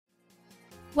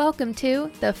Welcome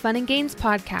to the Fun and Gains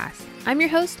Podcast. I'm your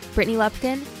host, Brittany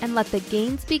Lupton, and let the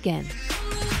gains begin.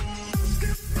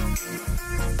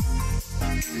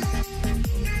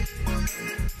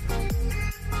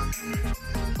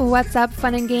 What's up,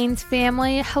 Fun and Gains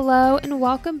family? Hello, and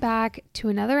welcome back to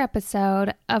another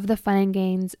episode of the Fun and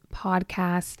Gains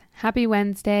Podcast. Happy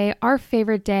Wednesday, our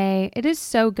favorite day. It is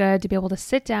so good to be able to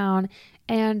sit down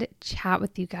and chat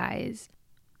with you guys.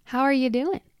 How are you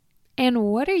doing? And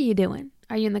what are you doing?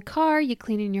 Are you in the car? Are you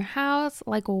cleaning your house?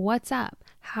 Like, what's up?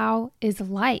 How is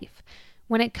life?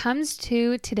 When it comes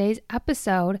to today's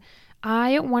episode,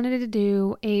 I wanted to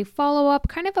do a follow-up,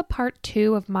 kind of a part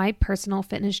 2 of my personal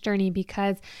fitness journey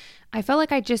because I felt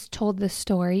like I just told this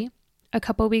story a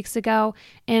couple weeks ago,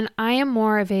 and I am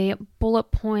more of a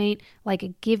bullet point,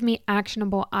 like give me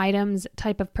actionable items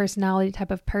type of personality,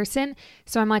 type of person.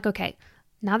 So I'm like, okay,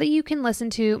 now that you can listen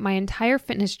to my entire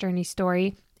fitness journey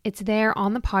story, it's there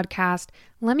on the podcast.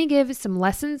 Let me give some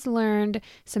lessons learned,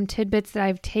 some tidbits that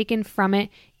I've taken from it,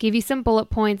 give you some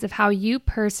bullet points of how you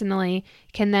personally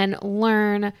can then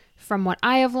learn from what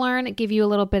I have learned, give you a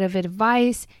little bit of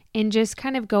advice, and just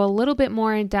kind of go a little bit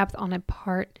more in depth on a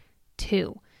part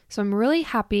 2. So I'm really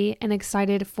happy and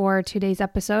excited for today's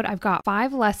episode. I've got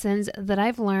 5 lessons that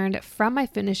I've learned from my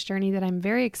fitness journey that I'm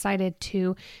very excited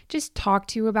to just talk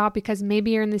to you about because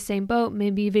maybe you're in the same boat,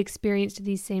 maybe you've experienced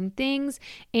these same things,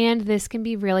 and this can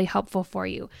be really helpful for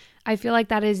you. I feel like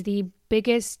that is the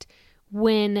biggest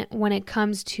win when it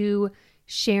comes to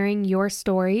sharing your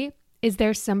story. Is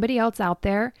there somebody else out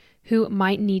there who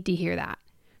might need to hear that?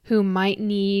 Who might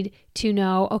need to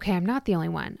know, okay, I'm not the only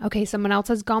one. Okay, someone else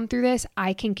has gone through this.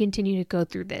 I can continue to go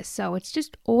through this. So it's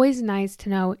just always nice to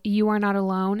know you are not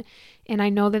alone. And I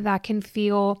know that that can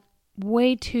feel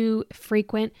way too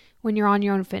frequent when you're on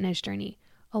your own fitness journey.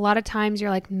 A lot of times you're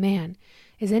like, man,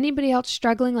 is anybody else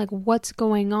struggling? Like, what's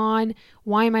going on?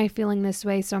 Why am I feeling this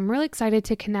way? So I'm really excited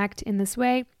to connect in this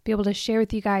way, be able to share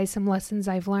with you guys some lessons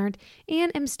I've learned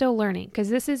and am still learning because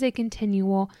this is a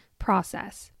continual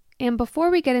process. And before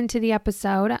we get into the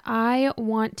episode, I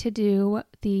want to do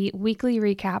the weekly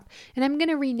recap, and I'm going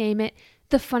to rename it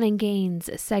the Fun and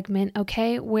Gains segment,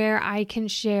 okay? Where I can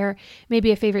share maybe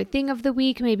a favorite thing of the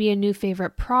week, maybe a new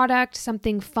favorite product,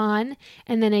 something fun,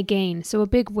 and then a gain. So a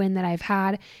big win that I've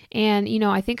had. And,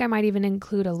 I think I might even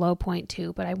include a low point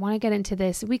too, but I want to get into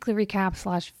this weekly recap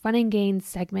 / Fun and Gains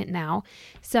segment now.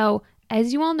 So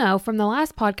as you all know from the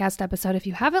last podcast episode, if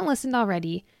you haven't listened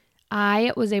already,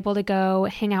 I was able to go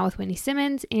hang out with Whitney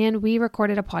Simmons and we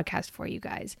recorded a podcast for you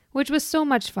guys, which was so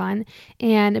much fun.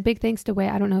 And a big thanks to Whit.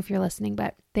 I don't know if you're listening,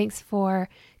 but thanks for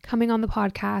coming on the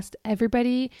podcast.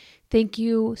 Everybody, thank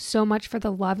you so much for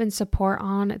the love and support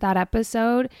on that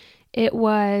episode. It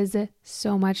was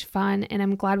so much fun and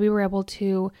I'm glad we were able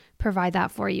to provide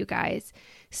that for you guys.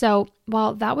 So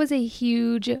while that was a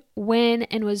huge win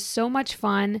and was so much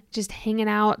fun, just hanging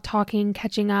out, talking,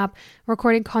 catching up,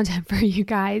 recording content for you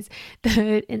guys,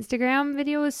 the Instagram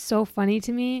video was so funny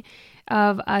to me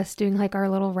of us doing like our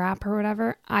little rap or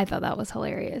whatever. I thought that was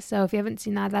hilarious. So if you haven't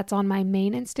seen that, that's on my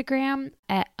main Instagram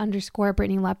at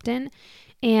 _Brittany Lupton.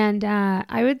 And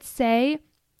I would say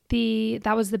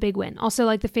that was the big win. Also,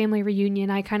 like the family reunion,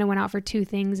 I kind of went out for 2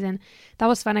 things and that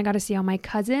was fun. I got to see all my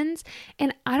cousins.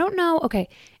 And I don't know, okay,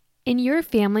 in your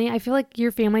family, I feel like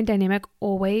your family dynamic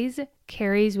always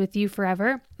carries with you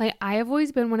forever. Like I have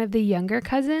always been one of the younger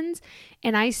cousins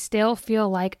and I still feel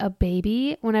like a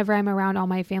baby whenever I'm around all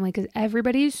my family because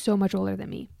everybody is so much older than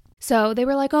me. So they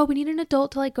were like, oh, we need an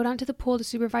adult to like go down to the pool to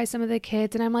supervise some of the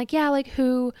kids. And I'm like, yeah, like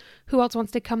who else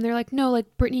wants to come? They're like, no,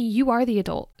 like Brittany, you are the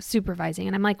adult supervising.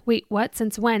 And I'm like, wait, what?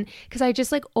 Since when? Because I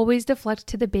just like always deflect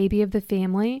to the baby of the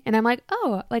family. And I'm like,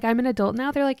 oh, like I'm an adult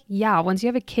now. They're like, yeah, once you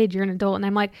have a kid, you're an adult. And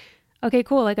I'm like, okay,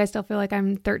 cool. Like I still feel like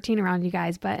I'm 13 around you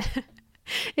guys, but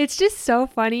it's just so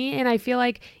funny. And I feel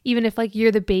like even if like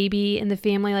you're the baby in the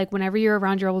family, like whenever you're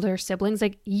around your older siblings,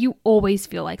 like you always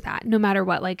feel like that no matter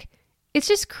what, like it's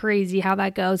just crazy how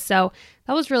that goes. So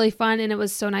that was really fun and it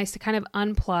was so nice to kind of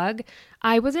unplug.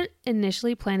 I wasn't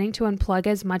initially planning to unplug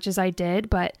as much as I did,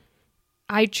 but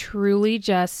I truly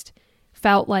just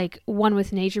felt like one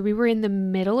with nature. We were in the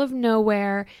middle of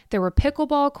nowhere. There were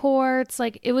pickleball courts.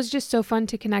 Like it was just so fun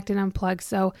to connect and unplug.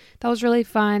 So that was really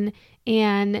fun.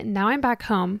 And now I'm back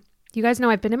home. You guys know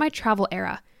I've been in my travel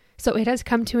era. So it has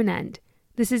come to an end.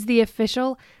 This is the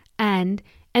official end.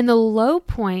 And the low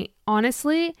point,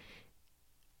 honestly,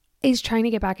 is trying to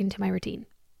get back into my routine.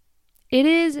 It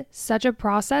is such a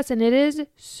process and it is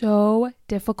so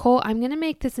difficult. I'm going to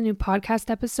make this a new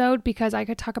podcast episode because I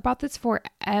could talk about this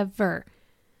forever.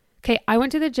 Okay, I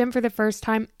went to the gym for the first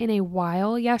time in a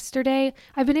while yesterday.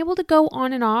 I've been able to go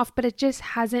on and off, but it just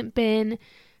hasn't been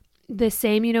the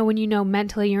same, when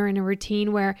mentally you're in a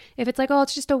routine where if it's like, oh,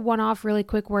 it's just a one-off really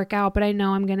quick workout, but I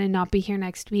know I'm going to not be here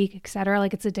next week, etc.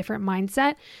 Like it's a different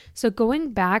mindset. So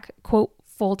going back, quote,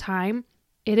 full time,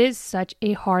 it is such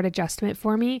a hard adjustment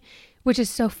for me, which is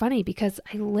so funny because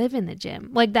I live in the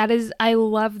gym. I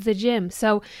love the gym.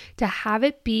 So to have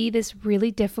it be this really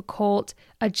difficult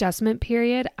adjustment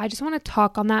period, I just want to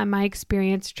talk on that in my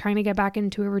experience, trying to get back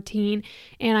into a routine.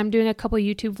 And I'm doing a couple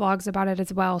YouTube vlogs about it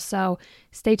as well. So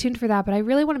stay tuned for that. But I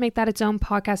really want to make that its own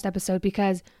podcast episode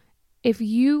because if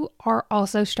you are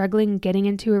also struggling getting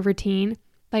into a routine,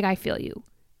 like I feel you,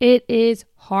 it is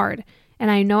hard.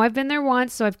 And I know I've been there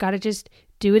once, so I've got to just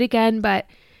do it again, but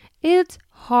it's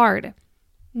hard.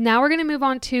 Now we're going to move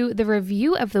on to the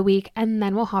review of the week, and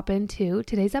then we'll hop into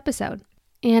today's episode.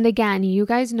 And again, you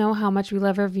guys know how much we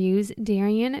love reviews.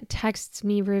 Darian texts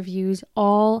me reviews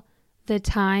all the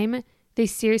time. They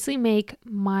seriously make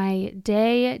my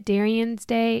day, Darian's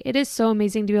day. It is so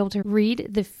amazing to be able to read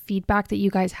the feedback that you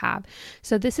guys have.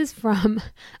 So this is from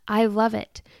I Love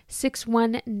It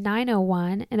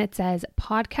 61901, and it says,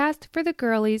 podcast for the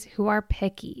girlies who are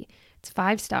picky. It's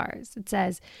 5 stars. It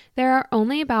says, there are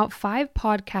only about 5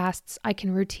 podcasts I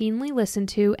can routinely listen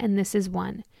to, and this is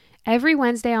one. Every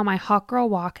Wednesday on my hot girl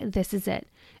walk, this is it.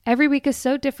 Every week is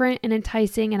so different and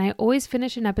enticing, and I always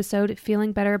finish an episode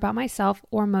feeling better about myself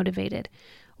or motivated.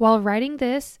 While writing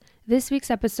this week's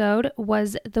episode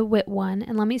was the Wit one,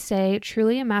 and let me say,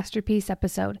 truly a masterpiece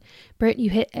episode. Britt,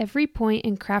 you hit every point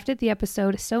and crafted the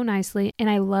episode so nicely, and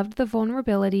I loved the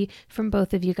vulnerability from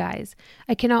both of you guys.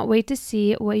 I cannot wait to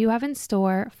see what you have in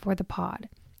store for the pod.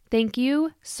 Thank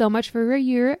you so much for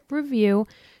your review.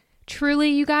 Truly,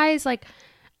 you guys,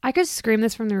 I could scream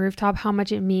this from the rooftop how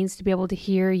much it means to be able to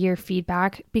hear your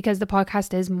feedback because the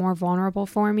podcast is more vulnerable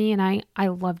for me and I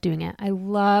love doing it. I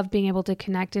love being able to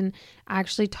connect and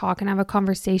actually talk and have a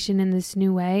conversation in this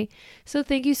new way. So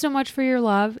thank you so much for your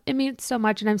love. It means so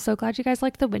much and I'm so glad you guys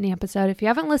liked the Whitney episode. If you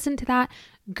haven't listened to that,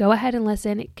 go ahead and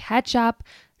listen, catch up,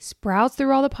 browse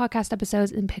through all the podcast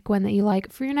episodes and pick one that you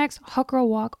like for your next hot girl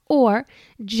walk or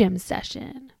gym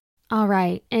session. All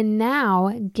right, and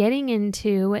now getting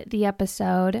into the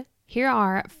episode, here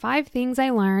are 5 things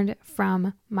I learned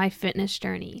from my fitness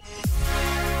journey.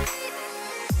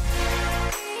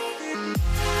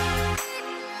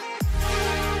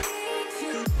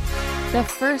 The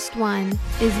first one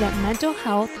is that mental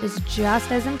health is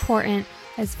just as important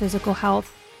as physical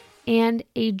health and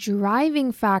a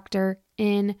driving factor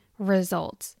in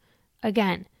results.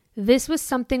 Again, this was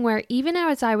something where even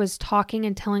as I was talking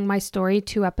and telling my story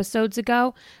 2 episodes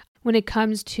ago, when it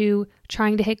comes to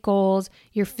trying to hit goals,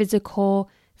 your physical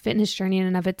fitness journey in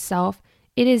and of itself,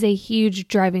 it is a huge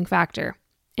driving factor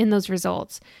in those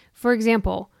results. For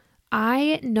example,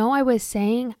 I know I was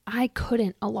saying I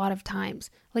couldn't a lot of times.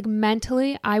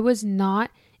 Mentally, I was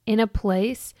not in a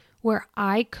place where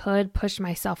I could push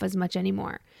myself as much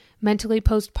anymore. Mentally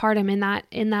postpartum,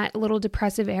 in that little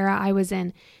depressive era I was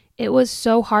in, it was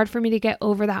so hard for me to get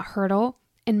over that hurdle,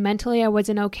 and mentally I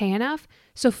wasn't okay enough.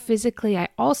 So physically, I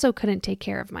also couldn't take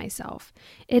care of myself.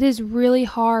 It is really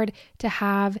hard to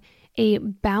have a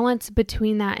balance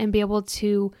between that and be able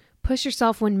to push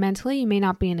yourself when mentally you may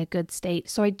not be in a good state.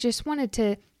 So I just wanted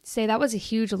to say that was a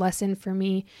huge lesson for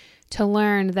me to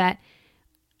learn that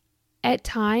at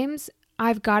times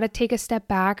I've got to take a step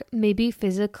back, maybe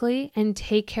physically, and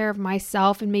take care of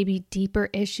myself and maybe deeper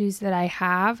issues that I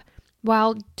have,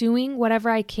 while doing whatever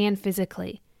I can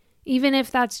physically. Even if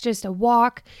that's just a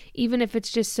walk, even if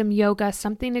it's just some yoga,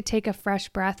 something to take a fresh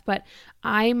breath, but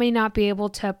I may not be able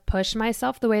to push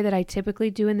myself the way that I typically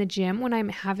do in the gym when I'm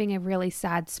having a really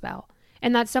sad spell.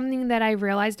 And that's something that I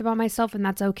realized about myself, and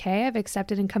that's okay. I've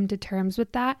accepted and come to terms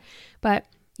with that. But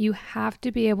you have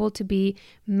to be able to be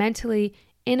mentally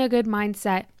in a good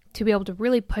mindset to be able to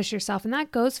really push yourself. And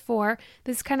that goes for,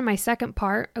 this is kind of my second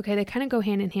part. Okay, they kind of go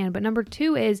hand in hand. But number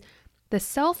 2 is the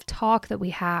self-talk that we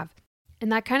have. And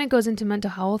that kind of goes into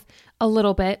mental health a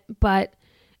little bit, but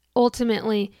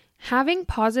ultimately having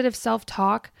positive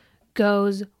self-talk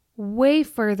goes way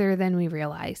further than we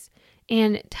realize.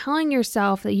 And telling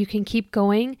yourself that you can keep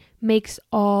going makes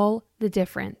all the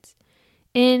difference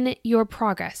in your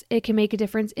progress. It can make a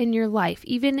difference in your life,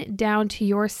 even down to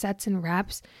your sets and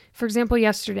reps. For example,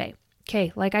 yesterday,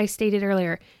 okay, like I stated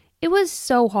earlier, it was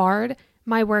so hard,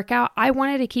 my workout, I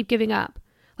wanted to keep giving up.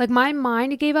 My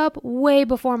mind gave up way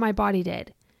before my body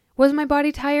did. Was my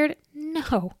body tired?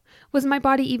 No. Was my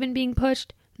body even being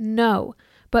pushed? No.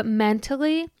 But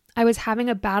mentally, I was having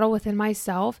a battle within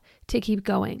myself to keep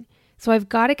going. So I've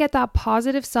got to get that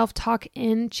positive self-talk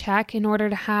in check in order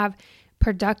to have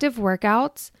productive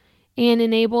workouts and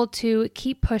enable to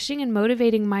keep pushing and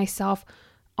motivating myself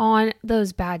on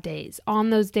those bad days, on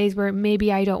those days where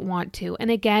maybe I don't want to. And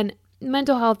again,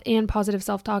 mental health and positive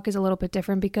self-talk is a little bit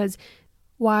different because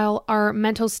while our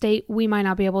mental state, we might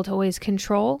not be able to always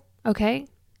control, okay?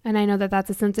 And I know that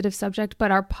that's a sensitive subject, but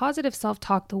our positive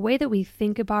self-talk, the way that we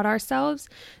think about ourselves,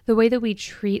 the way that we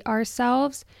treat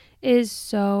ourselves is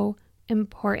so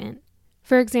important.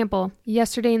 For example,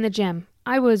 yesterday in the gym,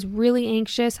 I was really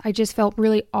anxious. I just felt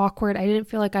really awkward. I didn't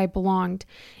feel like I belonged.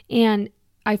 And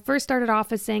I first started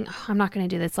off as saying, I'm not going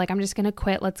to do this. Like, I'm just going to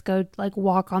quit. Let's go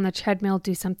walk on the treadmill,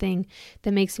 do something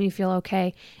that makes me feel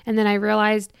okay. And then I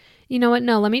realized, you know what?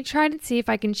 No, let me try to see if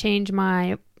I can change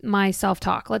my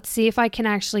self-talk. Let's see if I can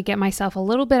actually get myself a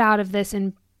little bit out of this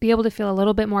and be able to feel a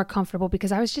little bit more comfortable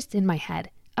because I was just in my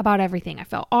head about everything. I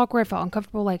felt awkward, I felt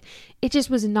uncomfortable, like it just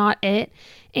was not it.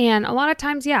 And a lot of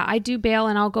times, yeah, I do bail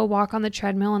and I'll go walk on the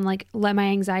treadmill and let my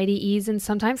anxiety ease. And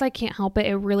sometimes I can't help it.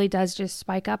 It really does just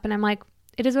spike up. And I'm like,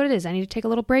 it is what it is. I need to take a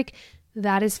little break.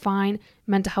 That is fine.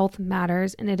 Mental health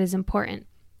matters and it is important.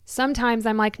 Sometimes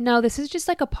I'm like, no, this is just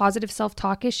like a positive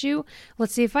self-talk issue.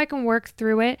 Let's see if I can work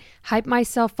through it, hype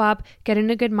myself up, get in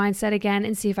a good mindset again,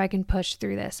 and see if I can push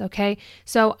through this, okay?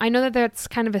 So I know that that's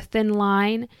kind of a thin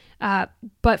line,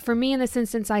 but for me in this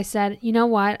instance, I said, you know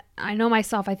what? I know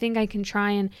myself. I think I can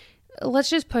try and let's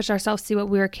just push ourselves, see what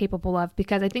we are capable of,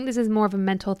 because I think this is more of a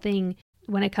mental thing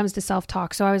when it comes to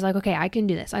self-talk. So I was like, okay, I can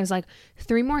do this. I was like,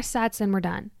 3 more sets and we're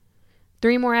done.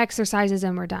 3 more exercises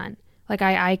and we're done. Like,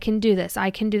 I can do this. I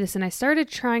can do this. And I started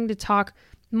trying to talk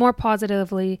more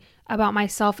positively about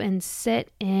myself and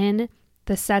sit in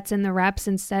the sets and the reps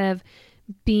instead of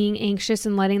being anxious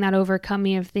and letting that overcome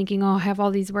me of thinking, oh, I have all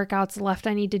these workouts left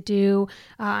I need to do.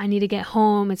 I need to get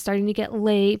home. It's starting to get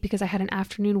late because I had an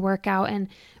afternoon workout and,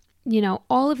 you know,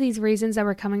 all of these reasons that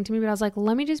were coming to me. But I was like,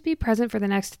 let me just be present for the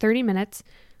next 30 minutes.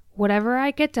 Whatever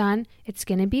I get done, it's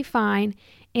going to be fine.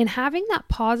 And having that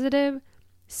positive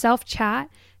self-chat,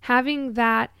 having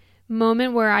that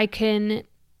moment where I can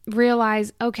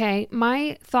realize, okay,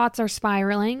 my thoughts are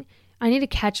spiraling. I need to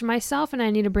catch myself and I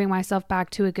need to bring myself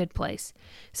back to a good place.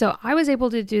 So I was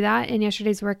able to do that in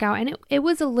yesterday's workout and it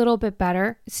was a little bit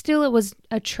better. Still, it was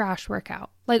a trash workout.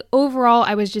 Like overall,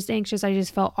 I was just anxious. I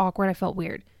just felt awkward. I felt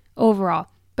weird overall.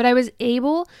 But I was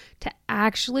able to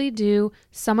actually do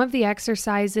some of the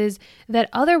exercises that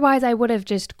otherwise I would have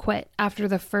just quit after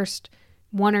the first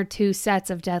 1 or 2 sets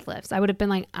of deadlifts. I would have been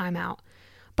like, I'm out.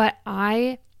 But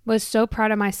I was so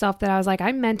proud of myself that I was like,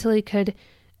 I mentally could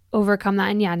overcome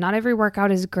that. And yeah, not every workout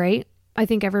is great. I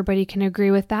think everybody can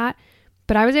agree with that.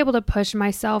 But I was able to push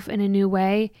myself in a new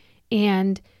way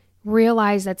and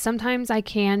realize that sometimes I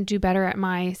can do better at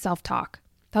my self-talk.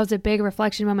 That was a big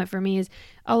reflection moment for me. Is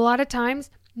a lot of times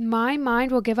my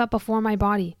mind will give up before my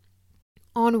body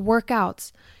on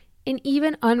workouts and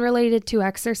even unrelated to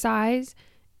exercise.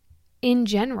 In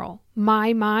general,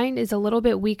 my mind is a little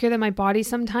bit weaker than my body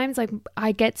sometimes. Like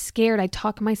I get scared. I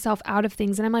talk myself out of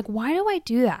things and I'm like, why do I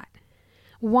do that?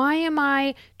 Why am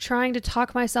I trying to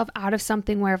talk myself out of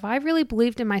something where if I really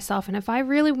believed in myself and if I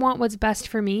really want what's best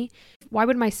for me, why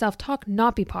would my self-talk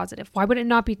not be positive? Why would it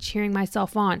not be cheering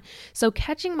myself on? So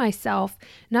catching myself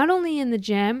not only in the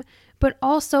gym, but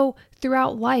also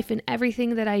throughout life and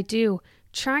everything that I do,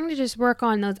 trying to just work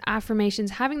on those affirmations,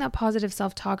 having that positive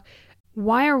self-talk.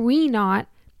 Why are we not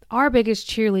our biggest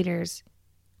cheerleaders?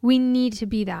 We need to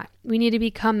be that. We need to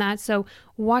become that. So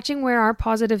watching where our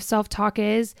positive self-talk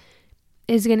is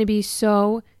going to be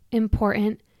so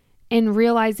important. And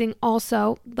realizing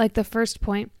also, like the first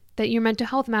point, that your mental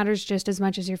health matters just as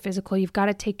much as your physical. You've got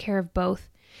to take care of both.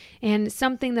 And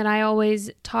something that I always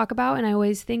talk about and I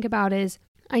always think about is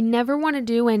I never want to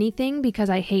do anything because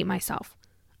I hate myself.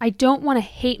 I don't want to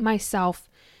hate myself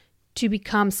to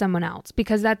become someone else,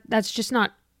 because that's just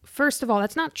not, first of all,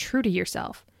 that's not true to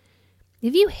yourself.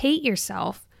 If you hate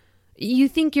yourself, you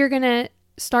think you're going to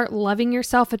start loving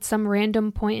yourself at some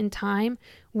random point in time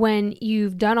when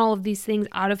you've done all of these things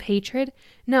out of hatred.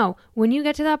 No, when you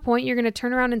get to that point, you're going to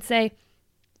turn around and say,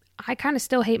 I kind of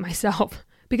still hate myself.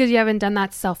 Because you haven't done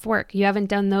that self-work. You haven't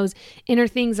done those inner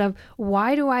things of,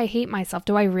 why do I hate myself?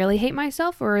 Do I really hate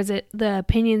myself? Or is it the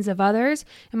opinions of others?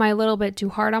 Am I a little bit too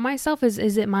hard on myself? Is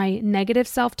it my negative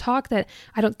self-talk that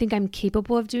I don't think I'm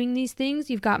capable of doing these things?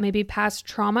 You've got maybe past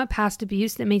trauma, past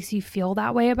abuse that makes you feel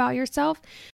that way about yourself.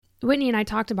 Whitney and I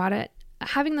talked about it.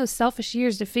 Having those selfish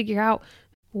years to figure out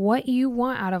what you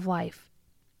want out of life,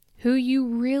 who you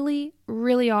really,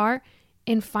 really are,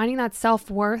 and finding that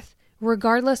self-worth,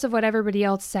 regardless of what everybody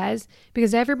else says,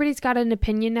 because everybody's got an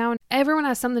opinion now and everyone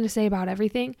has something to say about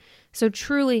everything. So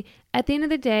truly, at the end of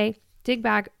the day, dig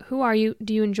back. Who are you?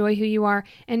 Do you enjoy who you are?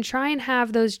 And try and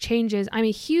have those changes. I'm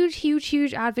a huge, huge,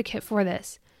 huge advocate for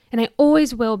this. And I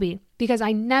always will be, because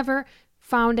I never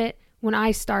found it when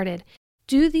I started.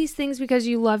 Do these things because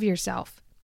you love yourself.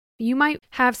 You might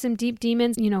have some deep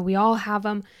demons, we all have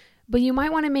them, but you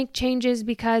might want to make changes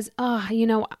because,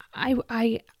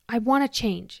 I want to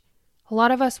change. A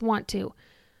lot of us want to,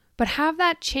 but have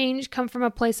that change come from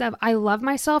a place of, I love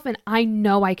myself and I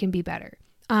know I can be better.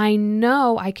 I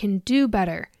know I can do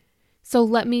better. So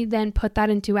let me then put that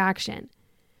into action.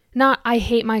 Not, I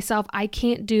hate myself. I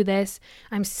can't do this.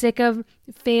 I'm sick of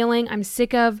failing. I'm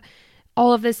sick of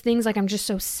all of these things. Like, I'm just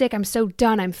so sick. I'm so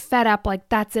done. I'm fed up. Like,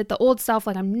 that's it. The old self,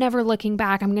 like, I'm never looking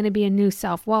back. I'm going to be a new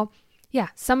self. Well, yeah,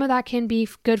 some of that can be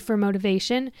good for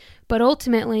motivation, but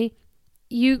ultimately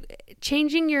you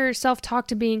changing your self-talk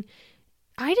to being,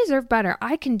 I deserve better.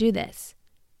 I can do this.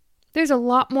 There's a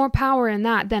lot more power in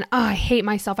that than, I hate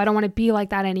myself. I don't want to be like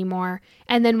that anymore.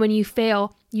 And then when you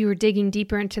fail, you are digging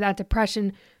deeper into that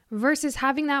depression versus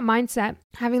having that mindset,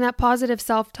 having that positive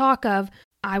self-talk of,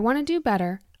 I want to do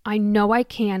better. I know I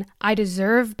can. I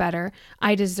deserve better.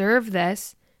 I deserve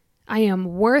this. I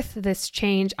am worth this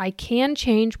change. I can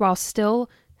change while still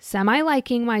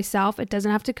semi-liking myself. It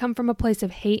doesn't have to come from a place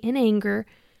of hate and anger.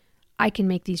 I can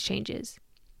make these changes.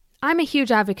 I'm a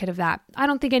huge advocate of that. I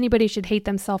don't think anybody should hate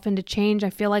themselves into change. I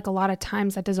feel like a lot of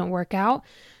times that doesn't work out.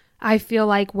 I feel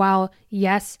like while,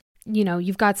 yes,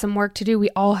 you've got some work to do, we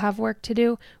all have work to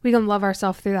do, we can love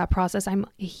ourselves through that process. I'm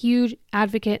a huge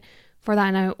advocate for that,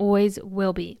 and I always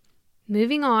will be.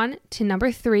 Moving on to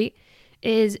number 3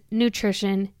 is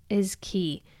nutrition is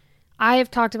key. I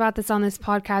have talked about this on this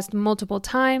podcast multiple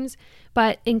times,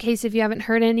 but in case if you haven't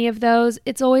heard any of those,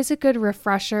 it's always a good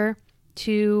refresher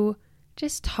to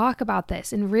just talk about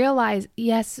this and realize,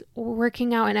 yes,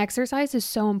 working out and exercise is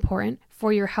so important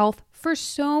for your health for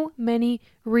so many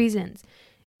reasons.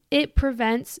 It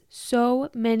prevents so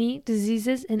many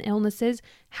diseases and illnesses,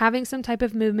 having some type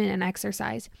of movement and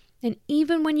exercise. And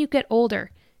even when you get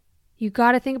older, you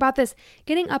got to think about this.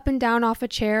 Getting up and down off a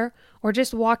chair or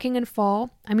just walking and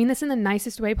fall. I mean this in the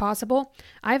nicest way possible.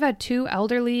 I've had 2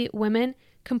 elderly women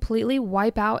completely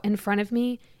wipe out in front of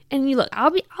me. And you look,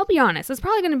 I'll be honest, it's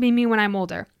probably going to be me when I'm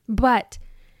older. But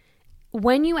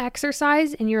when you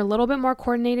exercise and you're a little bit more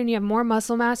coordinated and you have more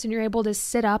muscle mass and you're able to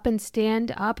sit up and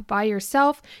stand up by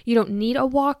yourself, you don't need a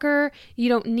walker, you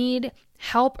don't need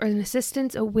help or an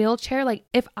assistance, a wheelchair. Like,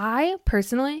 if I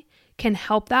personally can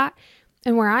help that,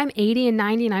 and where I'm 80 and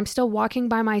 90 and I'm still walking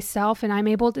by myself and I'm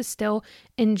able to still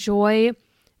enjoy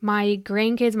my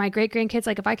grandkids, my great-grandkids,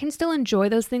 like if I can still enjoy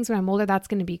those things when I'm older, that's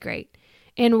going to be great.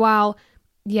 And while,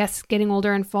 yes, getting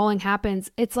older and falling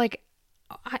happens, it's like,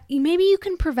 maybe you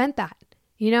can prevent that.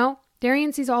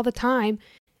 Darian sees all the time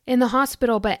in the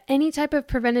hospital, but any type of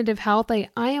preventative health, I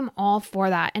am all for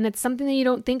that. And it's something that you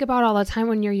don't think about all the time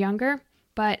when you're younger.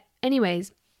 But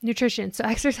anyways, nutrition. So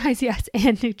exercise, yes,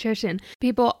 and nutrition.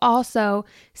 People also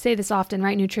say this often,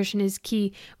 right? Nutrition is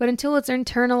key, but until it's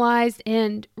internalized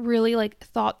and really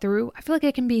thought through, I feel like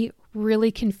it can be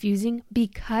really confusing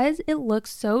because it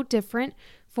looks so different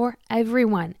for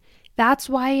everyone. That's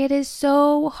why it is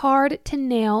so hard to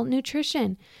nail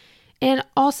nutrition. And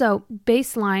also,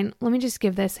 baseline, let me just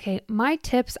give this. Okay, my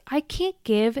tips, I can't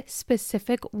give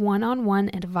specific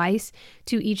one-on-one advice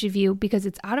to each of you because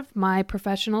it's out of my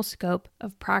professional scope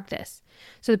of practice.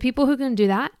 So the people who can do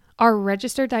that are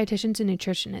registered dietitians and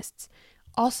nutritionists.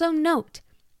 Also note,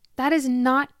 that is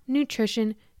not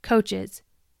nutrition coaches,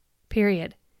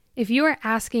 period. If you are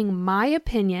asking my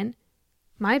opinion,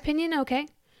 okay,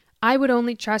 I would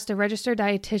only trust a registered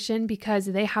dietitian because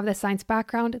they have the science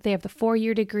background, they have the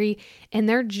 4-year degree, and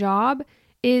their job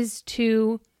is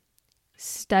to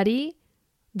study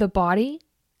the body,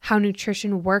 how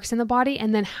nutrition works in the body,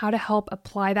 and then how to help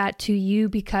apply that to you,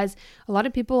 because a lot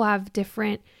of people have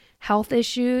different health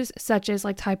issues such as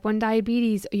type 1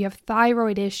 diabetes, or you have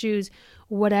thyroid issues,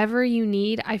 whatever you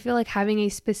need. I feel like having a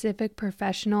specific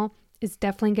professional is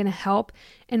definitely going to help.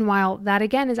 And while that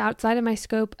again is outside of my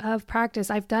scope of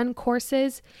practice, I've done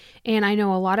courses and I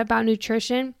know a lot about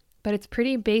nutrition, but it's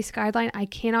pretty base guideline. I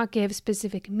cannot give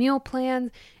specific meal plans,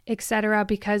 etc.,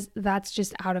 because that's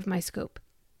just out of my scope.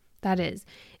 That is.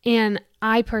 And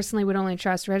I personally would only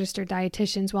trust registered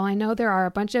dietitians. While I know there are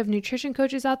a bunch of nutrition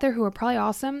coaches out there who are probably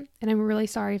awesome, and I'm really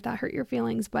sorry if that hurt your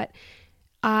feelings, but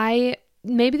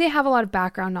maybe they have a lot of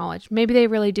background knowledge. Maybe they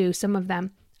really do, some of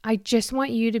them. I just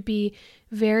want you to be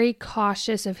very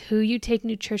cautious of who you take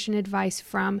nutrition advice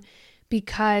from,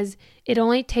 because it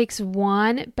only takes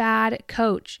one bad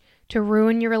coach to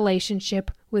ruin your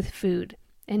relationship with food.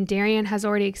 And Darian has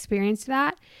already experienced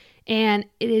that. And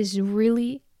it is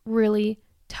really, really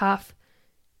tough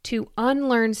to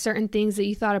unlearn certain things that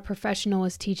you thought a professional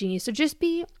was teaching you. So just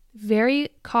be very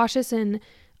cautious and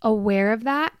aware of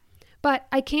that. But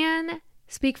I can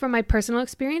speak from my personal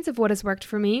experience of what has worked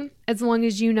for me, as long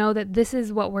as you know that this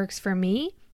is what works for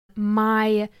me,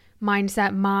 my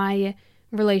mindset, my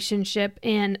relationship,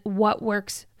 and what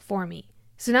works for me.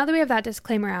 So now that we have that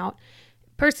disclaimer out,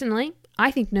 personally,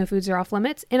 I think no foods are off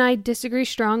limits, and I disagree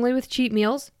strongly with cheat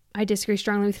meals. I disagree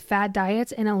strongly with fad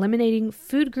diets and eliminating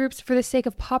food groups for the sake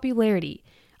of popularity.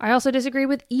 I also disagree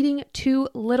with eating too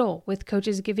little, with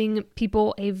coaches giving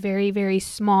people a very, very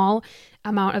small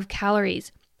amount of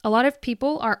calories. A lot of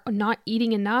people are not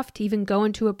eating enough to even go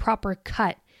into a proper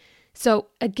cut. So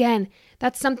again,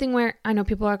 that's something where I know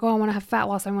people are like, oh, I want to have fat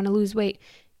loss, I want to lose weight.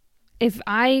 If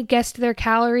I guessed their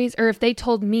calories, or if they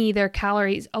told me their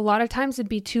calories, a lot of times it'd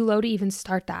be too low to even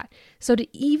start that. So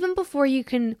even before you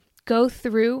can go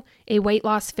through a weight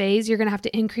loss phase, you're going to have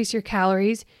to increase your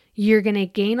calories, you're going to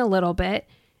gain a little bit,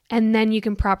 and then you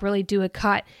can properly do a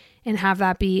cut and have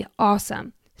that be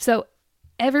awesome. So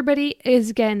everybody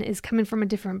is coming from a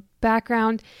different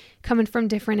background, coming from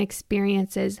different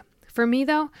experiences. For me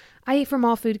though, I eat from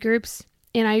all food groups,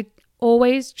 and I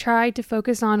always try to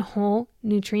focus on whole,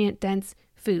 nutrient-dense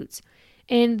foods.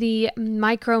 In the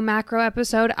macro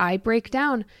episode, I break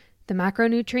down the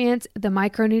macronutrients, the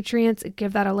micronutrients.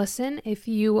 Give that a listen if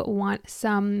you want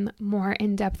some more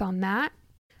in-depth on that.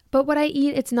 But what I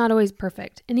eat, it's not always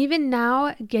perfect. And even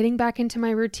now, getting back into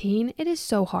my routine, it is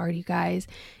so hard, you guys.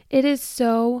 It is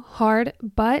so hard,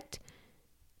 but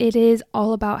it is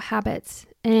all about habits.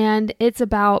 And it's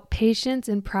about patience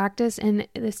and practice. And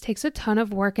this takes a ton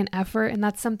of work and effort. And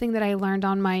that's something that I learned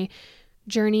on my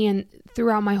journey and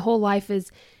throughout my whole life,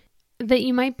 is that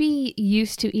you might be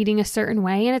used to eating a certain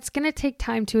way, and it's going to take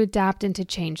time to adapt and to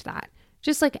change that.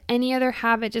 Just like any other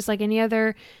habit, just like any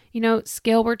other,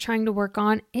 skill we're trying to work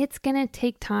on, it's going to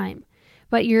take time.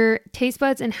 But your taste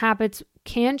buds and habits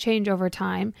can change over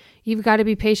time. You've got to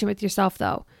be patient with yourself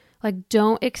though. Like,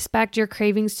 don't expect your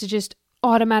cravings to just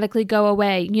automatically go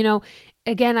away.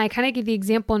 Again, I kind of give the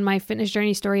example in my fitness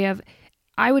journey story of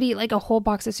I would eat like a whole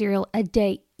box of cereal a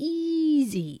day.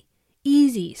 Easy.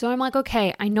 So I'm like,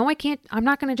 okay, I know I'm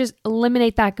not going to just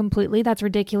eliminate that completely. That's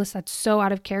ridiculous. That's so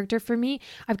out of character for me.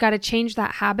 I've got to change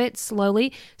that habit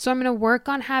slowly. So I'm going to work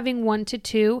on having 1 to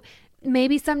 2.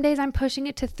 Maybe some days I'm pushing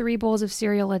it to 3 bowls of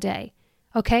cereal a day.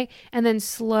 Okay. And then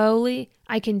slowly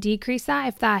I can decrease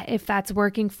that if that's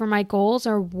working for my goals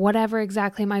or whatever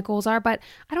exactly my goals are. But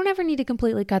I don't ever need to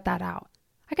completely cut that out.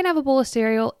 I can have a bowl of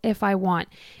cereal if I want.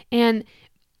 And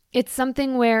it's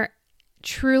something where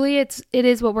truly it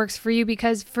is what works for you,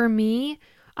 because for me,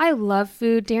 I love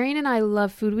food. Darian and I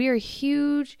love food. We are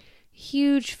huge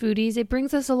foodies. It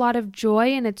brings us a lot of joy,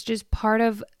 and it's just part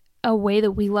of a way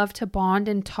that we love to bond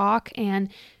and talk, and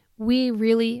we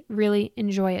really, really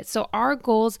enjoy it. So our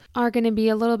goals are going to be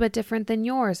a little bit different than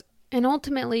yours. And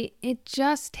ultimately, it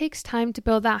just takes time to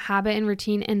build that habit and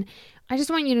routine. And I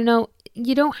just want you to know,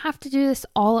 you don't have to do this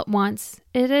all at once.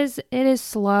 It is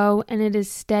slow and it is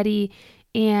steady,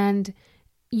 and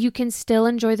you can still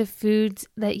enjoy the foods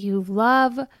that you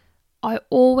love. I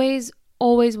always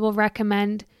will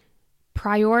recommend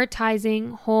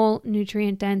prioritizing whole,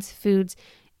 nutrient-dense foods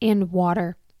and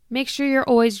water. Make sure you're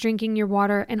always drinking your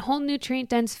water. And whole,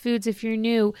 nutrient-dense foods, if you're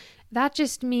new, that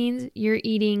just means you're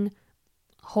eating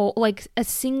whole, like a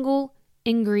single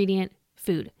ingredient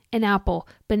food. An apple,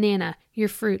 banana, your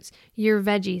fruits, your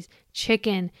veggies,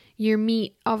 chicken, your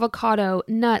meat, avocado,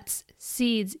 nuts,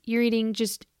 seeds. You're eating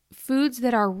just foods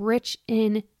that are rich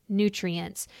in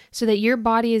nutrients so that your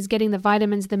body is getting the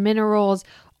vitamins, the minerals,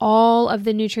 all of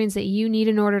the nutrients that you need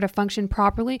in order to function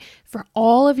properly, for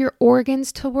all of your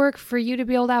organs to work, for you to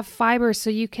be able to have fiber so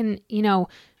you can,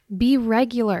 be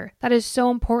regular. That is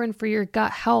so important for your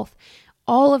gut health.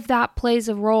 All of that plays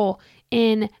a role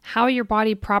in how your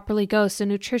body properly goes. So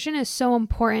nutrition is so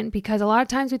important, because a lot of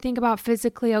times we think about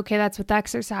physically, okay, that's with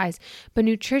exercise, but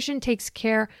nutrition takes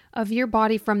care of your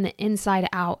body from the inside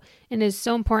out. And it is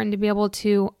so important to be able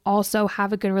to also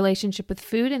have a good relationship with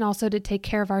food, and also to take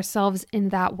care of ourselves in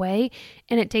that way.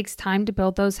 And it takes time to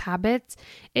build those habits.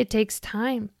 It takes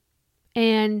time.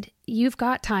 And you've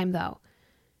got time though.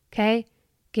 Okay.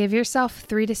 Give yourself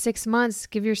 3 to 6 months.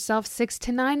 Give yourself 6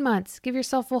 to 9 months. Give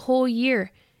yourself a whole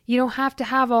year. You don't have to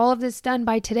have all of this done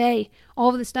by today,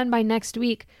 all of this done by next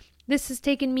week. This has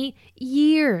taken me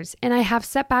years and I have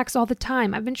setbacks all the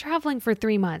time. I've been traveling for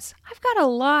 3 months. I've got a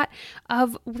lot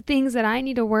of things that I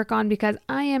need to work on because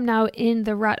I am now in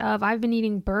the rut of I've been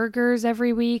eating burgers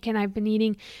every week and I've been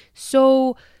eating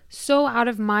so out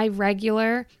of my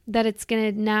regular that it's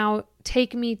going to now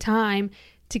take me time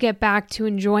to get back to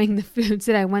enjoying the foods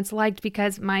that I once liked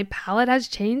because my palate has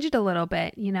changed a little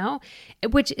bit,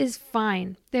 which is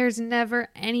fine. There's never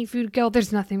any food guilt.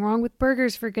 There's nothing wrong with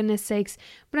burgers, for goodness sakes.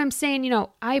 But I'm saying,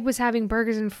 I was having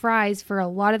burgers and fries for a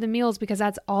lot of the meals because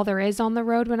that's all there is on the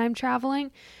road when I'm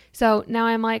traveling. So now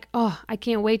I'm like, I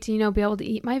can't wait to, be able to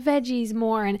eat my veggies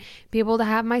more and be able to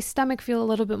have my stomach feel a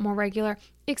little bit more regular,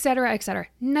 et cetera, et cetera.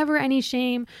 Never any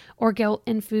shame or guilt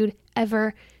in food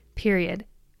ever, period.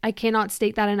 I cannot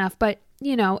state that enough, but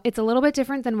it's a little bit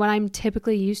different than what I'm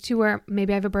typically used to where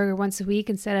maybe I have a burger once a week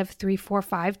instead of 3, 4,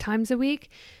 5 times a week.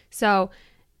 So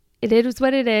it is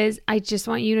what it is. I just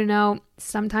want you to know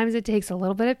sometimes it takes a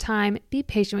little bit of time. Be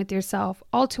patient with yourself.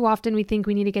 All too often we think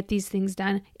we need to get these things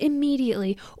done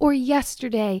immediately or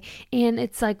yesterday. And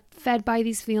it's like fed by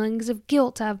these feelings of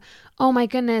guilt of, oh my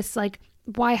goodness, like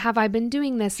why have I been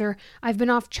doing this? Or I've been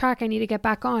off track. I need to get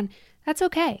back on. That's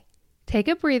okay. Take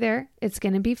a breather. It's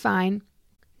going to be fine.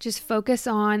 Just focus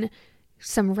on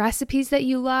some recipes that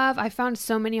you love. I found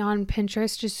so many on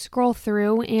Pinterest. Just scroll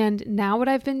through. And now what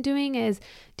I've been doing is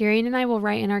Darian and I will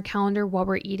write in our calendar what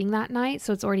we're eating that night.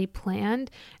 So it's already planned.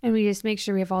 And we just make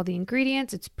sure we have all the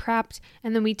ingredients. It's prepped.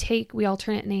 And then we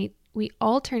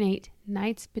alternate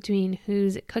nights between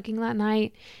who's cooking that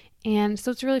night. And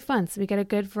so it's really fun. So we get a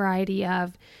good variety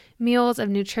of meals, of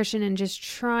nutrition, and just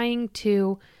trying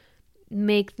to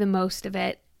make the most of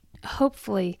it.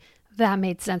 Hopefully that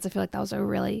made sense. I feel like that was a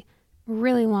really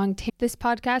long time. This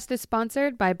podcast is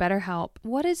sponsored by BetterHelp.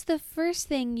 What is the first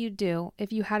thing you do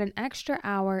if you had an extra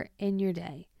hour in your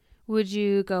day? Would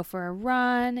you go for a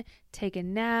run, take a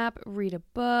nap, read a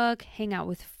book, hang out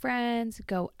with friends,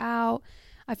 go out?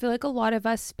 I feel like a lot of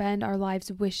us spend our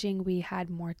lives wishing we had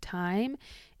more time.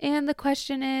 And the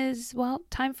question is,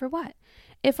 time for what?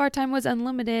 If our time was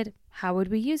unlimited, how would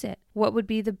we use it? What would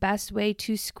be the best way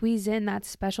to squeeze in that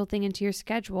special thing into your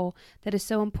schedule that is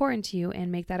so important to you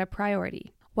and make that a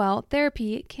priority? Well,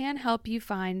 therapy can help you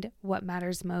find what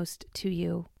matters most to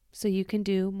you so you can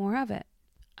do more of it.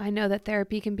 I know that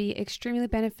therapy can be extremely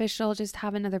beneficial. Just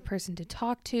have another person to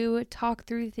talk to, talk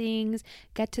through things,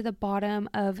 get to the bottom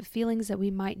of feelings that we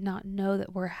might not know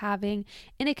that we're having,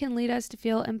 and it can lead us to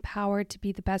feel empowered to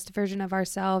be the best version of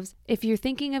ourselves. If you're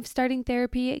thinking of starting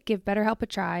therapy, give BetterHelp a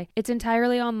try. It's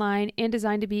entirely online and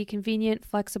designed to be convenient,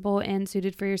 flexible, and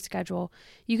suited for your schedule.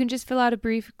 You can just fill out a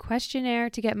brief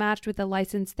questionnaire to get matched with a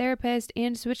licensed therapist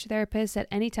and switch therapists at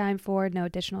any time for no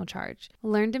additional charge.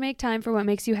 Learn to make time for what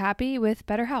makes you happy with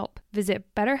BetterHelp.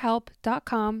 Visit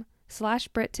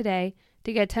betterhelp.com/Brit today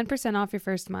to get 10% off your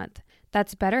first month.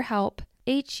 That's BetterHelp,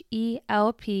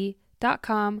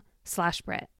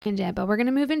 HELP.com/Brit. But we're going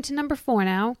to move into number 4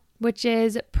 now, which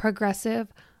is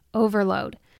progressive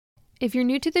overload. If you're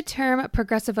new to the term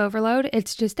progressive overload,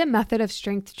 it's just a method of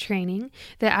strength training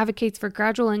that advocates for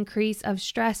gradual increase of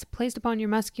stress placed upon your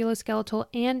musculoskeletal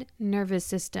and nervous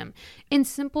system. In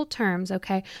simple terms,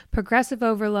 progressive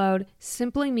overload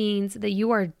simply means that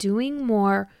you are doing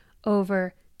more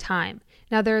over time.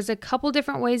 Now, there's a couple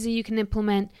different ways that you can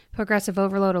implement progressive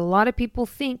overload. A lot of people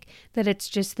think that it's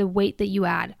just the weight that you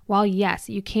add. While yes,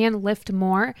 you can lift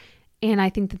more, and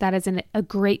I think that is a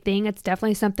great thing. It's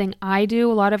definitely something I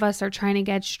do. A lot of us are trying to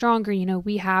get stronger.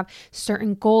 We have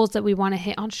certain goals that we want to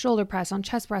hit on shoulder press, on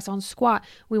chest press, on squat.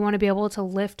 We want to be able to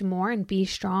lift more and be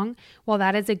strong. While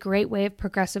that is a great way of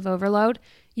progressive overload,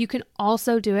 you can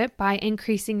also do it by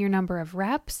increasing your number of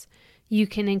reps. You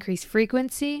can increase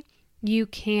frequency. You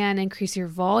can increase your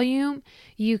volume.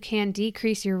 You can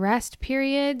decrease your rest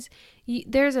periods.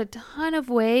 There's a ton of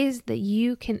ways that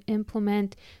you can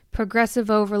implement progressive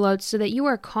overload so that you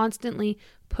are constantly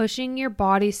pushing your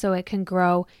body so it can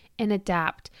grow and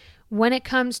adapt. When it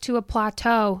comes to a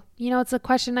plateau, it's a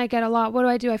question I get a lot.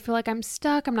 What do? I feel like I'm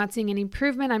stuck. I'm not seeing any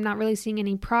improvement. I'm not really seeing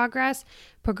any progress.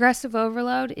 Progressive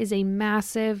overload is a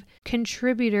massive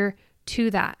contributor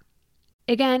to that.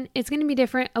 Again, it's going to be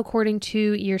different according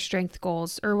to your strength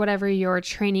goals or whatever your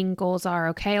training goals are,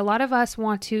 okay? A lot of us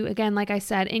want to, again, like I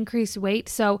said, increase weight.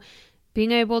 So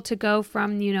being able to go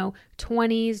from,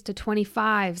 20s to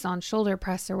 25s on shoulder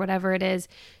press or whatever it is,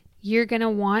 you're going to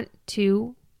want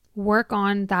to work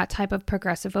on that type of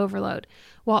progressive overload.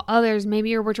 While others, maybe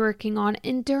you're working on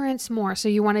endurance more. So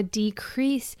you want to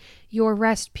decrease your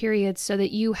rest periods so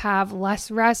that you have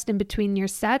less rest in between your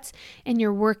sets and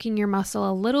you're working your muscle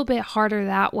a little bit harder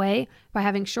that way by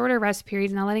having shorter rest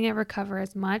periods, not letting it recover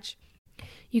as much.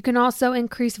 You can also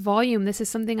increase volume. This is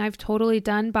something I've totally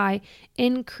done by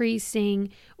increasing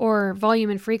or volume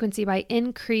and frequency by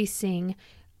increasing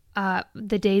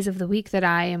the days of the week that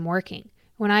I am working.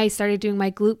 When I started doing my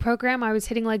glute program, I was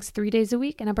hitting legs 3 days a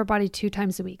week and upper body 2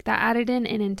 times a week. That added in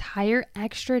an entire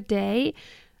extra day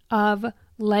of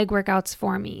leg workouts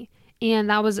for me.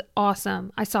 And that was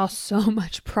awesome. I saw so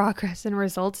much progress and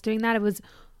results doing that.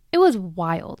 It was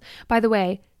wild. By the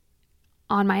way,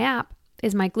 on my app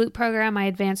is my glute program, my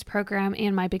advanced program,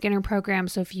 and my beginner program.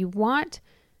 So if you want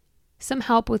some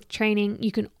help with training,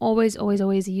 you can always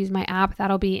use my app.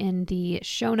 That'll be in the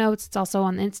show notes. It's also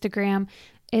on Instagram.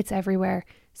 It's everywhere.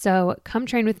 So come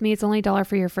train with me. It's only $1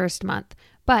 for your first month.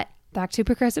 But back to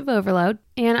progressive overload.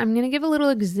 And I'm going to give a little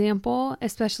example,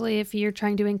 especially if you're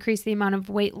trying to increase the amount of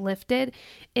weight lifted,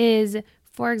 is,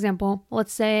 for example,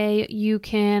 let's say you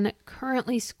can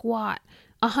currently squat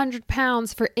 100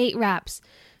 pounds for 8 reps.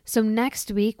 So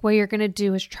next week, what you're going to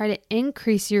do is try to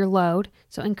increase your load.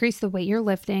 So increase the weight you're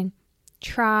lifting.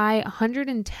 Try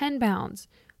 110 pounds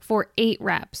for 8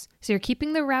 reps. So you're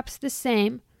keeping the reps the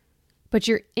same, but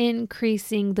you're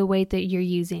increasing the weight that you're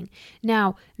using.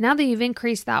 Now that you've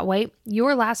increased that weight,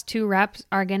 your last 2 reps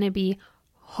are going to be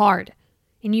hard.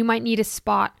 And you might need a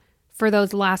spot for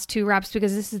those last 2 reps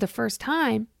because this is the first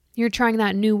time you're trying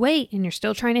that new weight and you're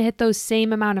still trying to hit those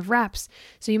same amount of reps.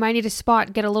 So you might need a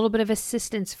spot, get a little bit of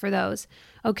assistance for those.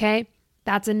 Okay?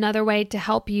 That's another way to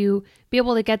help you be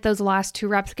able to get those last 2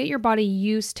 reps, get your body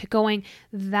used to going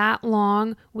that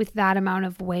long with that amount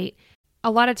of weight. A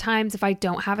lot of times if I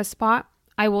don't have a spot,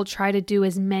 I will try to do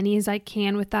as many as I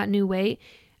can with that new weight.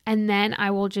 And then I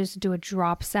will just do a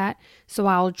drop set. So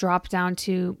I'll drop down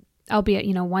to, I'll be at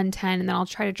 110, and then I'll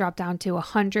try to drop down to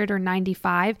 100 or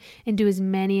 95 and do as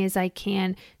many as I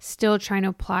can, still trying to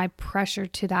apply pressure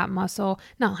to that muscle.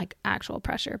 Not like actual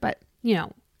pressure, but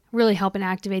really help and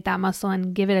activate that muscle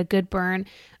and give it a good burn.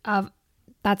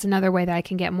 That's another way that I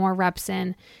can get more reps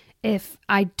in if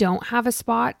I don't have a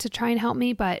spot to try and help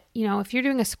me. But, if you're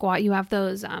doing a squat, you have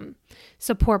those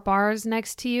support bars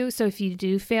next to you. So if you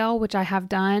do fail, which I have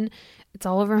done, it's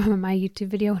all over my YouTube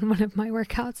video, and one of my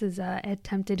workouts is a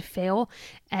attempted fail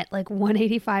at like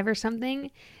 185 or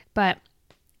something. But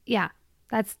yeah,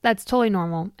 that's totally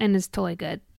normal and is totally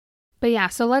good. But yeah,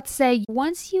 so let's say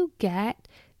once you get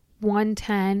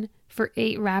 110 for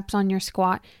 8 reps on your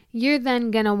squat, you're then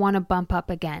going to want to bump up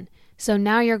again. So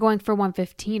now you're going for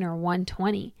 115 or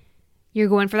 120. You're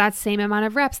going for that same amount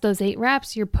of reps, those 8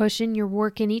 reps. You're pushing, you're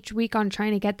working each week on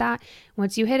trying to get that.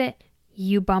 Once you hit it,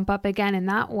 you bump up again. And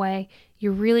that way,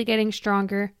 you're really getting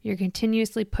stronger. You're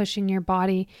continuously pushing your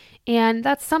body. And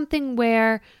that's something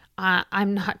where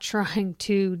I'm not trying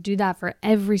to do that for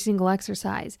every single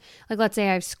exercise. Like let's say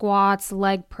I have squats,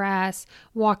 leg press,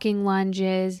 walking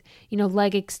lunges,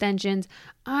 leg extensions.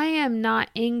 I am not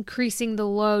increasing the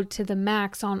load to the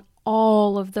max on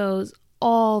all of those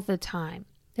all the time.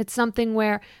 It's something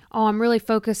where, I'm really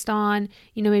focused on,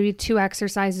 maybe 2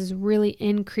 exercises, really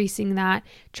increasing that,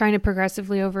 trying to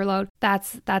progressively overload.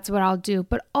 That's what I'll do.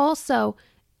 But also,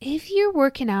 if you're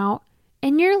working out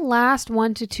and your last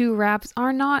 1 to 2 reps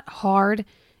are not hard,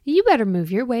 you better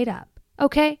move your weight up.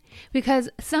 Okay? Because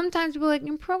sometimes people are like,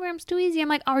 your program's too easy. I'm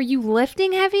like, are you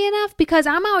lifting heavy enough? Because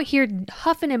I'm out here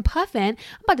huffing and puffing.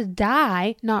 I'm about to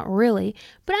die. Not really,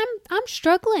 but I'm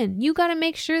struggling. You got to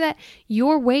make sure that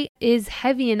your weight is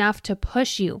heavy enough to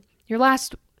push you. Your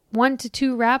last 1 to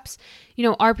 2 reps,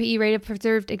 RPE, rate of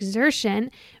preserved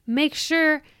exertion, make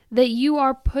sure that you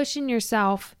are pushing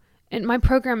yourself. In my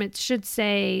program, it should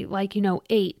say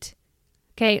 8.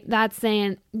 Okay. That's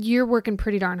saying you're working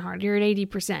pretty darn hard. You're at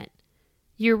 80%.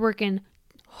 You're working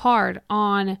hard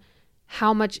on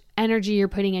how much energy you're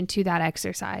putting into that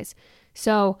exercise.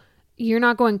 So you're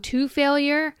not going to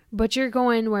failure, but you're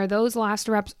going where those last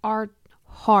reps are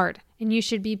hard, and you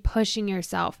should be pushing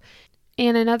yourself.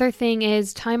 And another thing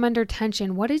is time under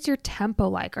tension. What is your tempo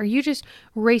like? Are you just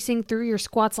racing through your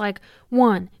squats like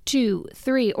 1, 2,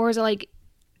 3, or is it like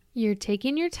you're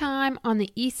taking your time on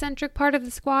the eccentric part of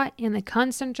the squat and the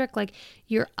concentric, like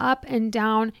you're up and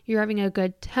down, you're having a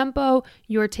good tempo,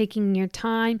 you're taking your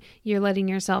time, you're letting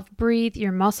yourself breathe,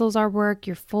 your muscles are work,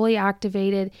 you're fully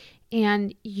activated,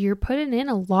 and you're putting in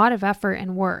a lot of effort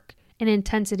and work and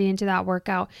intensity into that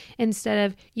workout instead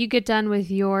of you get done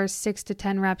with your 6 to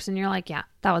 10 reps and you're like, yeah,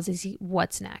 that was easy.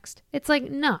 What's next? It's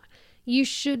like, nah. You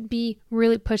should be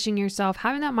really pushing yourself,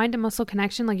 having that mind to muscle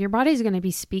connection. Like your body's going to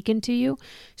be speaking to you.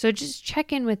 So just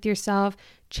check in with yourself,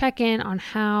 check in on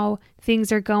how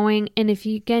things are going. And if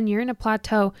you're in a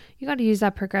plateau, you got to use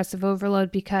that progressive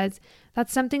overload because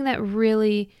that's something that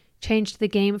really changed the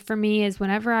game for me is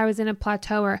whenever I was in a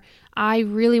plateau or I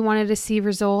really wanted to see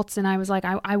results and I was like,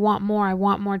 I want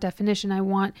more definition. I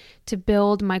want to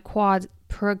build my quads.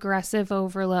 Progressive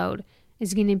overload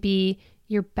is going to be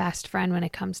your best friend when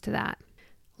it comes to that.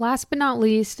 Last but not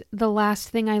least, the last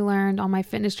thing I learned on my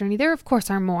fitness journey, there of course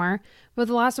are more, but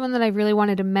the last one that I really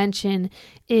wanted to mention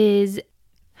is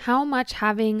how much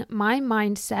having my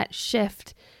mindset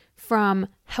shift from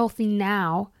healthy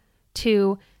now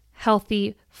to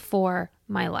healthy for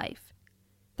my life.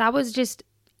 That was just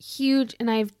huge,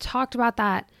 and I've talked about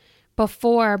that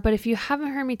before, but if you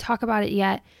haven't heard me talk about it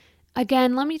yet,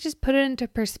 again, let me just put it into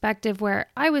perspective where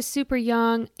I was super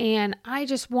young and I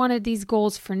just wanted these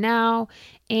goals for now,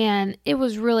 and it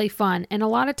was really fun. And a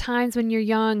lot of times when you're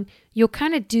young, you'll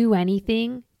kind of do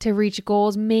anything to reach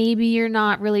goals. Maybe you're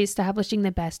not really establishing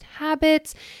the best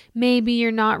habits. Maybe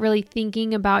you're not really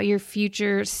thinking about your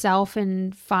future self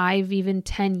in 5, even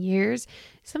 10 years.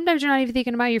 Sometimes you're not even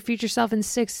thinking about your future self in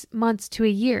 6 months to a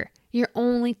year. You're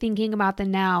only thinking about the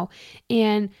now.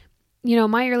 And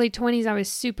my early 20s, I was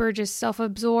super just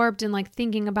self-absorbed and like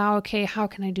thinking about, okay, how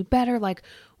can I do better? Like,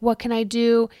 what can I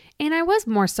do? And I was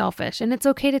more selfish, and it's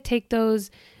okay to take those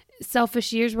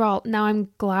selfish years. Well, now I'm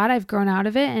glad I've grown out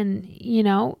of it. And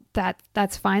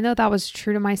that's fine though. That was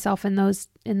true to myself in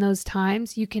those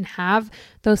times. You can have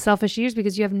those selfish years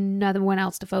because you have no one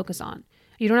else to focus on.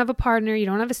 You don't have a partner, you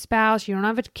don't have a spouse, you don't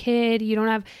have a kid, you don't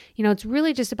have, it's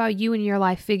really just about you and your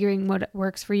life, figuring what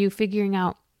works for you, figuring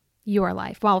out your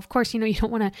life. Well, of course, you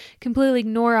don't want to completely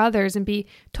ignore others and be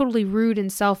totally rude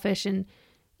and selfish. And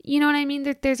you know what I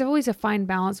mean? There's always a fine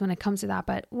balance when it comes to that.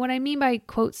 But what I mean by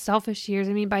quote selfish years,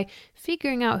 I mean by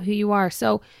figuring out who you are.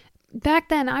 So back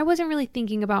then I wasn't really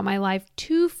thinking about my life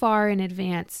too far in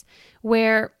advance,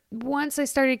 where once I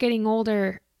started getting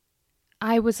older,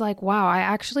 I was like, wow, I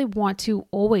actually want to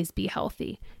always be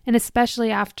healthy. And especially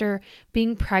after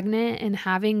being pregnant and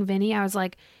having Vinny, I was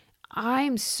like,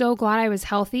 I'm so glad I was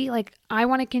healthy. Like, I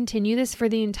want to continue this for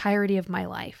the entirety of my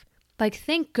life. Like,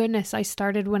 thank goodness I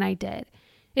started when I did.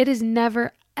 It is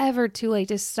never, ever too late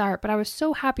to start, but I was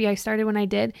so happy I started when I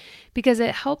did because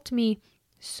it helped me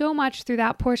so much through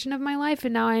that portion of my life.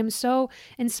 And now I am so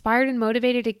inspired and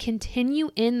motivated to continue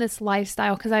in this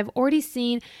lifestyle because I've already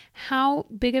seen how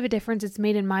big of a difference it's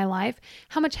made in my life,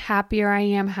 how much happier I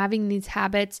am having these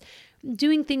habits,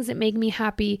 doing things that make me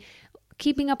happy,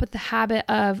 keeping up with the habit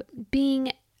of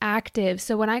being active.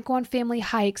 So when I go on family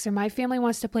hikes or my family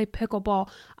wants to play pickleball,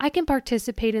 I can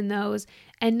participate in those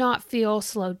and not feel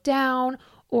slowed down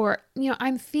or,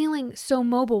 I'm feeling so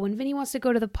mobile. When Vinny wants to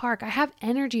go to the park, I have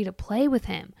energy to play with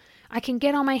him. I can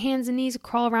get on my hands and knees,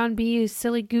 crawl around, be a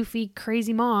silly, goofy,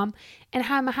 crazy mom, and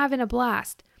I'm having a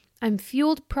blast. I'm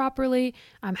fueled properly.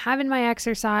 I'm having my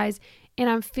exercise and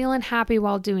I'm feeling happy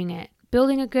while doing it.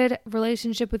 Building a good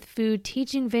relationship with food,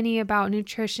 teaching Vinny about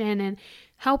nutrition, and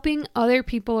helping other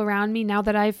people around me now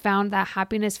that I've found that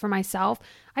happiness for myself.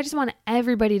 I just want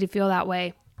everybody to feel that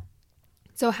way.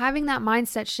 So having that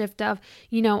mindset shift of,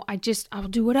 I'll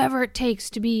do whatever it takes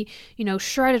to be,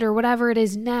 shredded or whatever it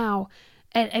is now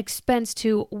at expense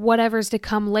to whatever's to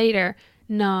come later.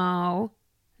 No.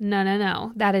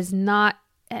 That is not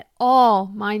at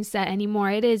all mindset anymore.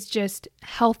 It is just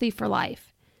healthy for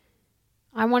life.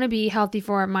 I want to be healthy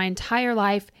for my entire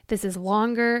life. This is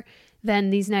longer than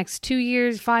these next 2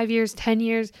 years, 5 years, 10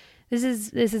 years. This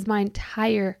is my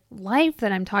entire life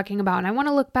that I'm talking about. And I want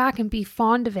to look back and be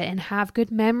fond of it and have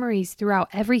good memories throughout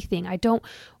everything. I don't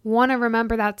want to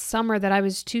remember that summer that I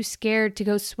was too scared to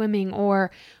go swimming or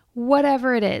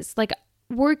whatever it is. Like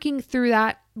working through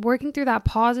that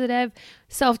positive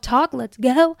self-talk, let's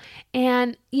go.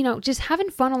 And, just having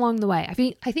fun along the way. I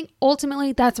think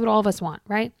ultimately that's what all of us want,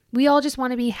 right? We all just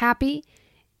want to be happy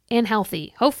and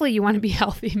healthy. Hopefully you want to be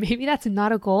healthy. Maybe that's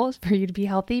not a goal for you to be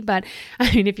healthy, but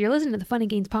if you're listening to the Fun and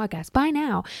Gains podcast by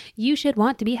now, you should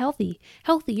want to be healthy,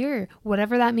 healthier,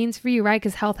 whatever that means for you, right?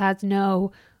 Because health has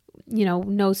no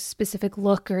specific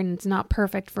look and it's not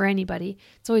perfect for anybody.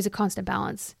 It's always a constant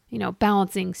balance,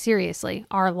 balancing seriously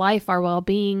our life, our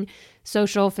well-being,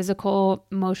 social, physical,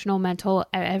 emotional, mental,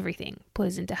 everything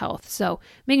plays into health. So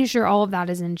making sure all of that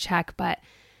is in check. But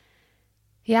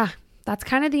yeah, that's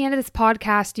kind of the end of this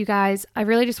podcast, you guys. I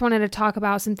really just wanted to talk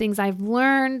about some things I've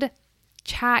learned,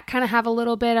 chat, kind of have a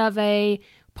little bit of a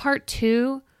part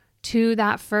 2 to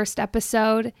that first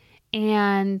episode.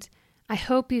 And I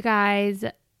hope you guys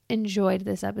enjoyed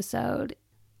this episode.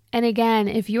 And again,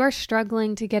 if you are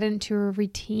struggling to get into a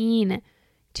routine,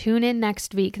 tune in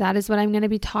next week. That is what I'm going to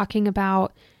be talking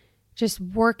about. Just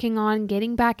working on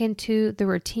getting back into the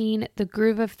routine, the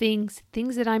groove of things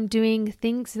that I'm doing,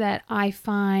 things that I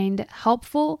find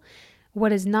helpful,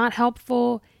 what is not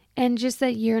helpful, and just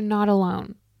that you're not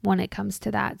alone when it comes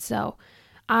to that. So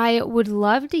I would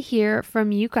love to hear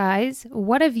from you guys.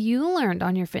 What have you learned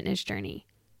on your fitness journey?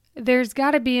 There's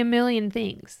got to be a million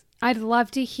things. I'd love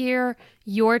to hear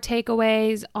your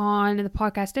takeaways on the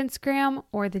podcast Instagram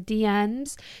or the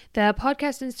DMs. The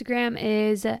podcast Instagram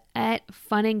is at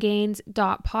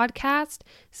funandgains.podcast.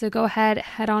 So go ahead,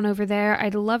 head on over there.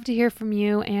 I'd love to hear from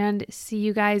you and see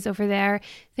you guys over there.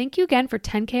 Thank you again for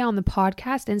 10K on the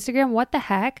podcast Instagram. What the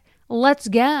heck? Let's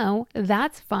go.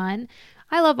 That's fun.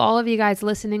 I love all of you guys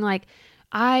listening. Like,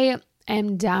 I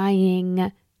am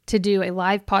dying to do a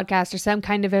live podcast or some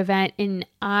kind of event, and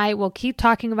I will keep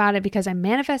talking about it because I'm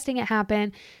manifesting it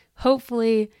happen.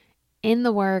 Hopefully in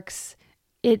the works.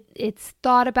 It's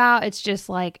thought about. It's just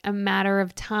like a matter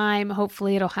of time.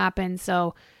 Hopefully it'll happen.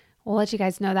 So we'll let you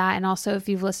guys know that. And also, if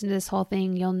you've listened to this whole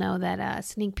thing, you'll know that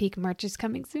sneak peek merch is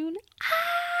coming soon.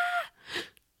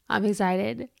 I'm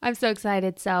excited. I'm so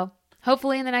excited. So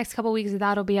hopefully in the next couple weeks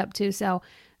that'll be up too. So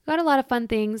got a lot of fun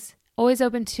things. Always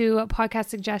open to podcast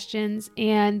suggestions.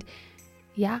 And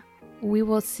yeah, we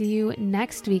will see you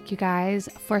next week, you guys,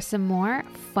 for some more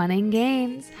fun and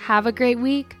gains. Have a great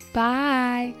week.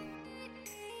 Bye.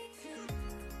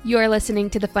 You're listening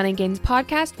to the Fun and Gains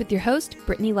podcast with your host,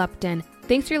 Brittany Lupton.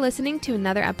 Thanks for listening to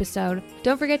another episode.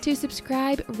 Don't forget to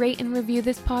subscribe, rate, and review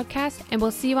this podcast, and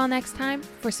we'll see you all next time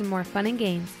for some more fun and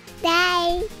gains.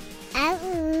 Bye.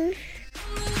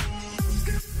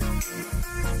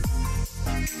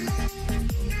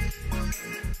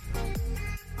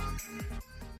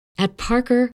 At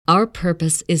Parker, our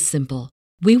purpose is simple.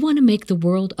 We want to make the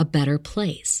world a better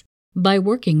place by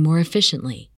working more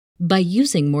efficiently, by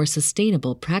using more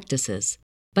sustainable practices,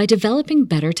 by developing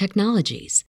better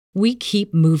technologies. We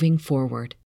keep moving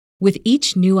forward. With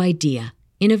each new idea,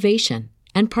 innovation,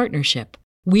 and partnership,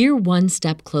 we're one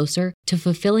step closer to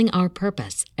fulfilling our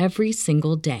purpose every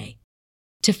single day.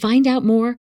 To find out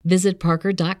more, visit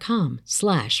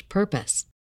parker.com/purpose.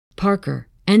 Parker,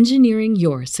 engineering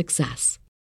your success.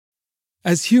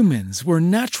 As humans, we're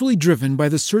naturally driven by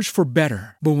the search for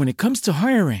better. But when it comes to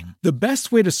hiring, the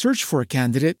best way to search for a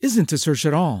candidate isn't to search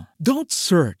at all. Don't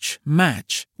search,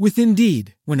 match with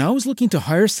Indeed. When I was looking to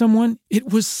hire someone,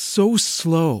 it was so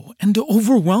slow and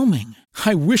overwhelming.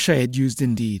 I wish I had used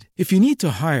Indeed. If you need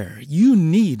to hire, you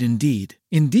need Indeed.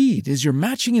 Indeed is your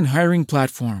matching and hiring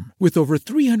platform with over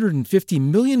 350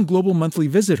 million global monthly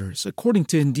visitors, according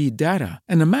to Indeed data,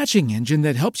 and a matching engine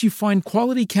that helps you find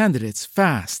quality candidates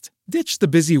fast. Ditch the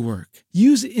busy work.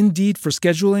 Use Indeed for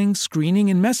scheduling,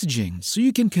 screening, and messaging so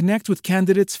you can connect with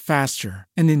candidates faster.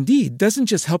 And Indeed doesn't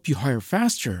just help you hire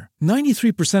faster.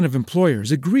 93% of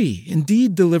employers agree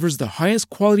Indeed delivers the highest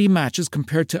quality matches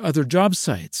compared to other job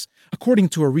sites, according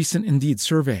to a recent Indeed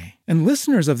survey. And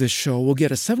listeners of this show will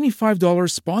get a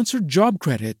 $75 sponsored job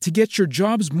credit to get your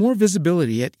jobs more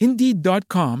visibility at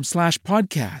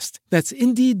Indeed.com/podcast. That's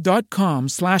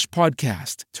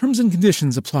Indeed.com/podcast. Terms and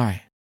conditions apply.